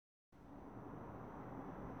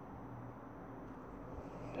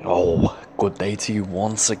Oh, good day to you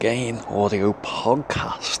once again, audio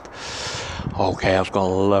podcast. Okay, I've got a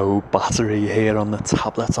low battery here on the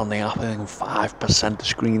tablet, on the app, I think 5%, the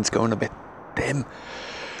screen's going a bit dim.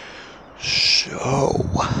 So,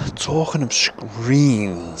 talking of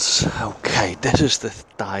screens, okay, this is the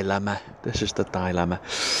dilemma.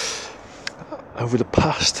 Over the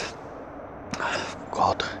past,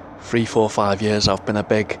 3, 4, 5 years, I've been a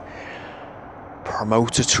big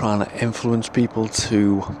promoter trying to influence people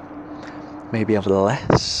to maybe have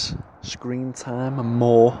less screen time and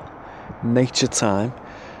more nature time.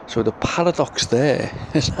 So the paradox there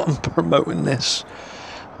is I'm promoting this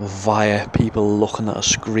via people looking at a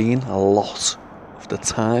screen a lot of the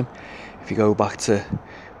time. If you go back to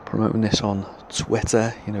promoting this on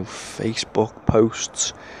Twitter, Facebook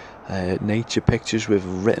posts, nature pictures with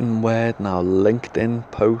written word, now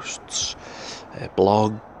LinkedIn posts,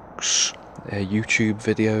 blogs, YouTube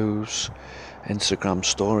videos, Instagram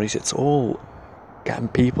stories, it's all getting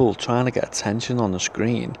people, trying to get attention on the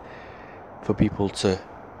screen for people to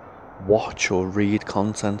watch or read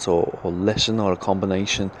content or listen, or a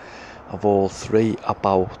combination of all three,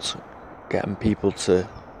 about getting people to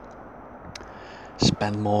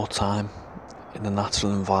spend more time in the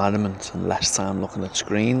natural environment and less time looking at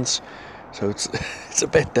screens. So it's a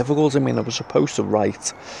bit difficult. I mean, I was supposed to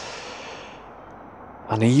write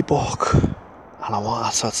an ebook, and I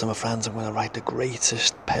said to my friends, I'm going to write the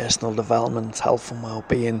greatest personal development, health and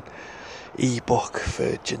well-being ebook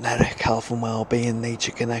for generic health and well-being,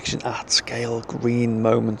 nature connection at scale, green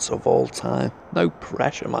moments of all time. No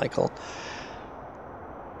pressure, Michael.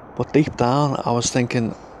 But deep down, I was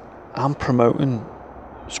thinking, I'm promoting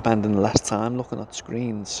spending less time looking at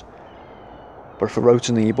screens. But if I wrote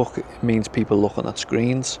an ebook, it means people looking at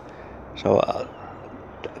screens. So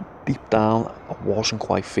deep down, I wasn't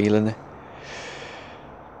quite feeling it.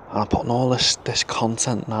 And I'm putting all this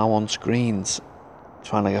content now on screens,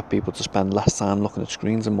 trying to get people to spend less time looking at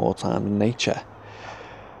screens and more time in nature.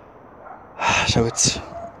 So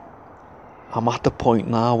I'm at the point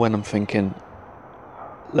now when I'm thinking,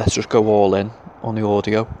 let's just go all in on the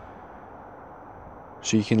audio,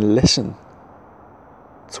 so you can listen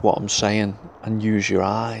to what I'm saying and use your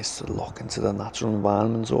eyes to look into the natural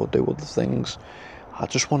environment or do other things. I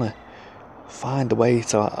just want to find a way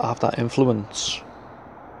to have that influence,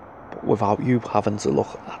 but without you having to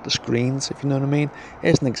look at the screens, if you know what I mean.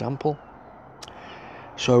 Here's an example.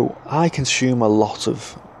 So I consume a lot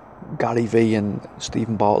of Gary Vee and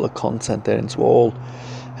Stephen Bartlett content. They're into all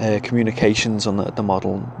communications on the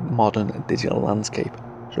modern digital landscape.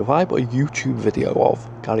 So if I put a YouTube video of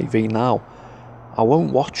Gary Vee now, I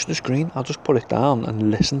won't watch the screen, I'll just put it down and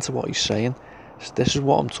listen to what he's saying. So this is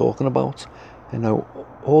what I'm talking about.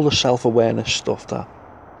 All the self-awareness stuff that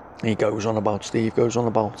Steve goes on about,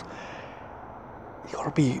 you got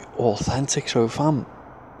to be authentic. So if I'm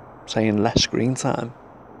saying less screen time,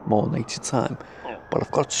 more nature time, but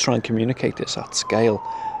I've got to try and communicate this at scale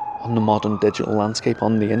on the modern digital landscape,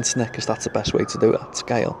 on the internet, because that's the best way to do it at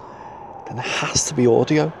scale, then it has to be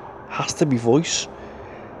audio, has to be voice.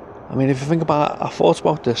 I mean, if you think about it, I thought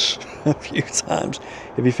about this a few times.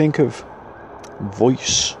 If you think of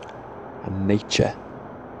voice and nature,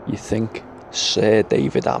 you think Sir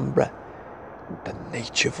David Attenborough, the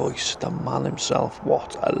nature voice, the man himself.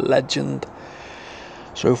 What a legend.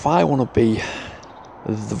 So if I want to be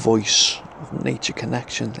the voice of nature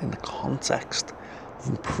connection in the context of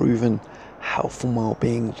improving health and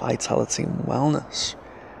well-being, vitality and wellness,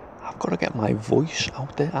 I've got to get my voice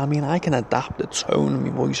out there. I mean, I can adapt the tone of my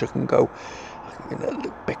voice. I can go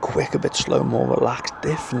a bit quick, a bit slow, more relaxed,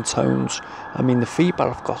 different tones. I mean, the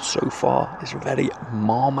feedback I've got so far is very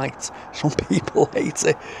Marmite. Some people hate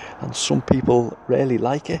it and some people really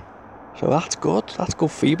like it. So that's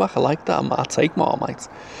good feedback. I like that. I take Marmite.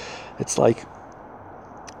 It's like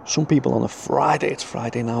some people on it's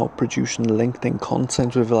Friday now, producing LinkedIn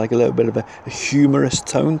content with like a little bit of a humorous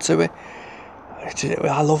tone to it.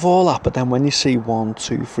 I love all that, but then when you see 1,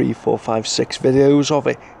 2, 3, 4, 5, 6 videos of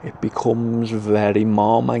it, it becomes very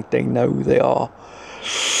Marmite. They know they are.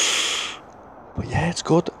 But yeah, it's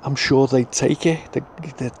good. I'm sure they take it.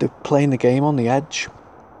 They're playing the game on the edge.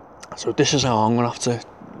 So this is how I'm going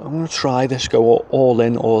to try this, go all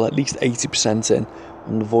in, or at least 80% in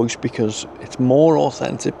on the voice, because it's more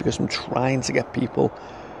authentic, because I'm trying to get people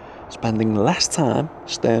spending less time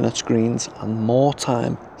staring at screens and more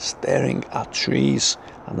time staring at trees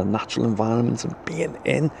and the natural environment and being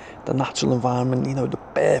in the natural environment, the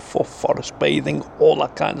barefoot forest bathing, all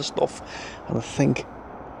that kind of stuff. And I think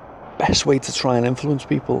best way to try and influence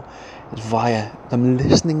people is via them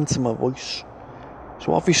listening to my voice.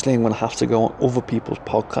 So obviously I'm going to have to go on other people's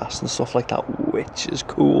podcasts and stuff like that, which is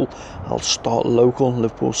cool. I'll start local,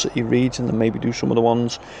 Liverpool City region, and maybe do some of the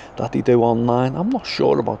ones that they do online. I'm not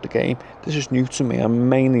sure about the game. This is new to me.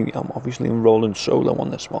 I'm obviously enrolling solo on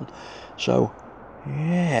this one. So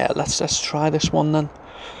yeah, let's try this one then.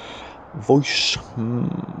 Voice.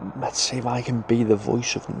 Let's see if I can be the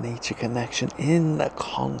voice of nature connection in the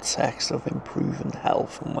context of improving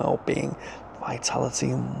health and well-being,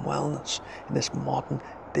 vitality and wellness in this modern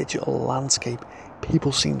digital landscape.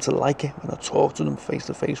 People seem to like it when I talk to them face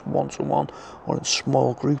to face, one to one, or in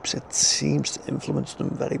small groups. It seems to influence them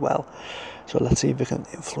very well. So let's see if it can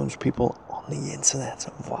influence people on the internet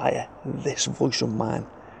via this voice of mine.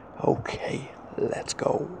 Okay, let's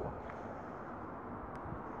go.